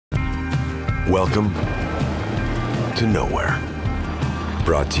Welcome to nowhere.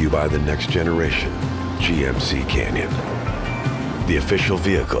 Brought to you by the Next Generation GMC Canyon, the official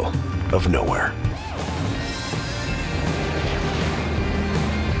vehicle of nowhere.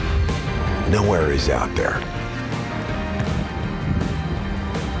 Nowhere is out there.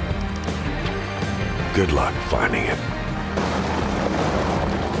 Good luck finding it.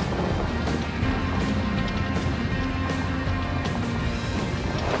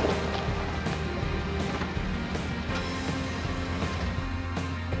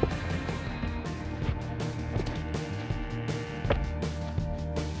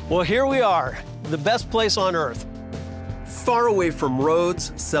 Well, here we are, the best place on Earth. Far away from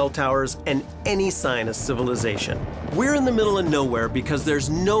roads, cell towers, and any sign of civilization. We're in the middle of nowhere because there's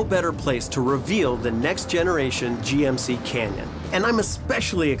no better place to reveal the Next Generation GMC Canyon. And I'm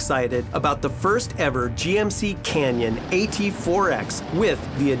especially excited about the first ever GMC Canyon AT4X with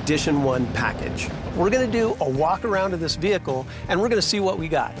the Edition 1 package. We're gonna do a walk around of this vehicle and we're gonna see what we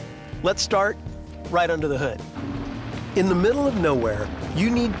got. Let's start right under the hood. In the middle of nowhere, you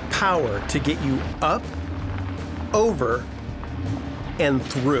need power to get you up, over, and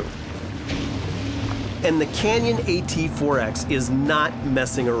through. And the Canyon AT4X is not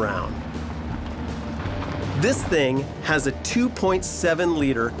messing around. This thing has a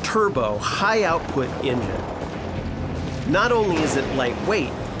 2.7-liter turbo high-output engine. Not only is it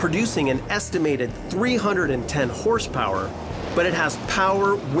lightweight, producing an estimated 310 horsepower, but it has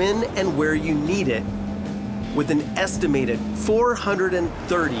power when and where you need it, with an estimated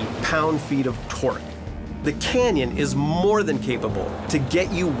 430 pound-feet of torque. The Canyon is more than capable to get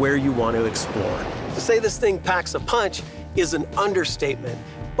you where you want to explore. To say this thing packs a punch is an understatement,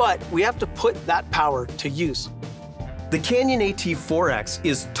 but we have to put that power to use. The Canyon AT4X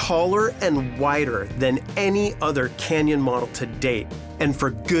is taller and wider than any other Canyon model to date, and for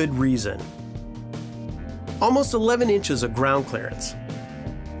good reason. Almost 11 inches of ground clearance.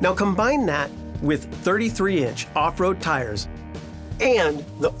 Now combine that with 33-inch off-road tires and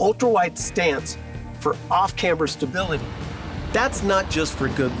the ultra-wide stance for off-camber stability. That's not just for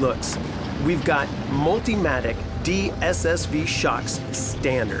good looks. We've got Multimatic DSSV shocks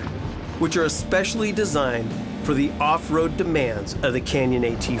standard, which are especially designed for the off-road demands of the Canyon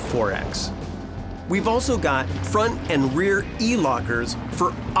AT4X. We've also got front and rear E-lockers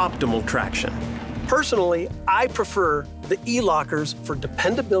for optimal traction. Personally, I prefer the E-lockers for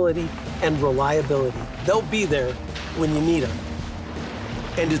dependability and reliability. They'll be there when you need them.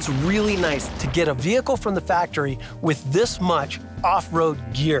 And it's really nice to get a vehicle from the factory with this much off-road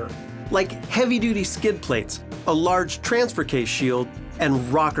gear, like heavy-duty skid plates, a large transfer case shield,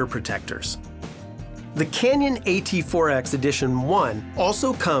 and rocker protectors. The Canyon AT4X Edition 1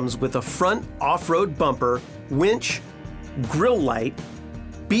 also comes with a front off-road bumper, winch, grille light,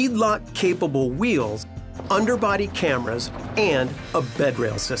 beadlock capable wheels, underbody cameras, and a bed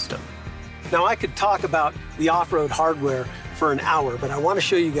rail system. Now I could talk about the off-road hardware for an hour, but I want to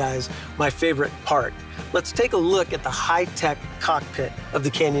show you guys my favorite part. Let's take a look at the high-tech cockpit of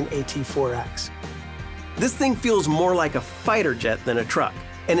the Canyon AT4X. This thing feels more like a fighter jet than a truck,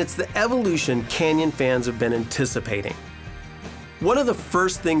 and it's the evolution Canyon fans have been anticipating. One of the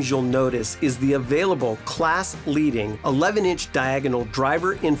first things you'll notice is the available class-leading 11-inch diagonal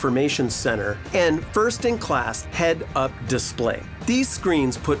driver information center and first-in-class head-up display. These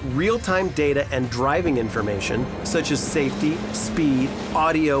screens put real-time data and driving information, such as safety, speed,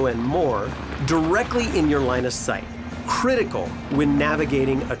 audio, and more, directly in your line of sight, critical when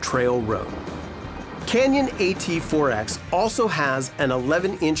navigating a trail road. Canyon AT4X also has an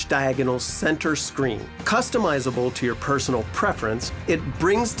 11-inch diagonal center screen. Customizable to your personal preference, it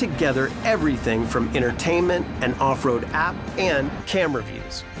brings together everything from entertainment, an off-road app, and camera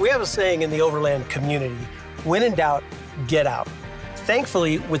views. We have a saying in the Overland community, when in doubt, get out.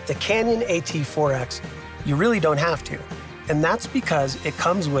 Thankfully, with the Canyon AT4X, you really don't have to. And that's because it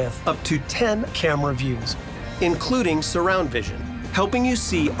comes with up to 10 camera views, including surround vision, helping you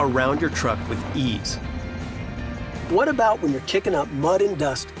see around your truck with ease. What about when you're kicking up mud and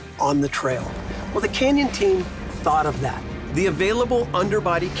dust on the trail? Well, the Canyon team thought of that. The available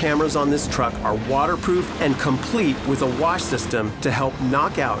underbody cameras on this truck are waterproof and complete with a wash system to help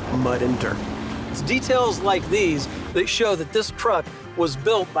knock out mud and dirt. It's details like these that show that this truck was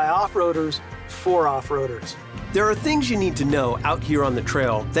built by off-roaders for off-roaders. There are things you need to know out here on the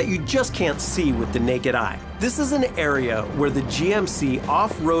trail that you just can't see with the naked eye. This is an area where the GMC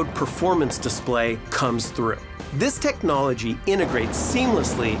off-road performance display comes through. This technology integrates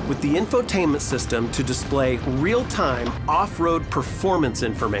seamlessly with the infotainment system to display real-time off-road performance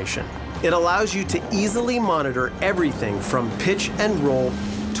information. It allows you to easily monitor everything from pitch and roll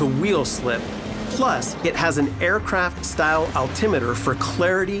to wheel slip Plus, it has an aircraft-style altimeter for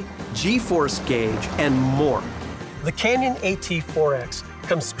clarity, G-force gauge, and more. The Canyon AT4X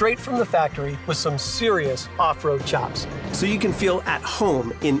comes straight from the factory with some serious off-road chops, so you can feel at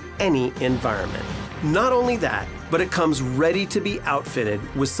home in any environment. Not only that, but it comes ready to be outfitted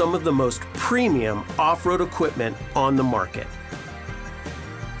with some of the most premium off-road equipment on the market.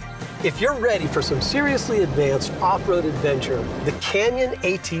 If you're ready for some seriously advanced off-road adventure, the Canyon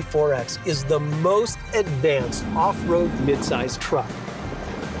AT4X is the most advanced off-road midsize truck.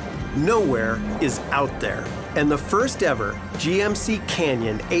 Nowhere is out there, and the first ever GMC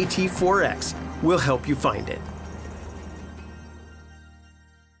Canyon AT4X will help you find it.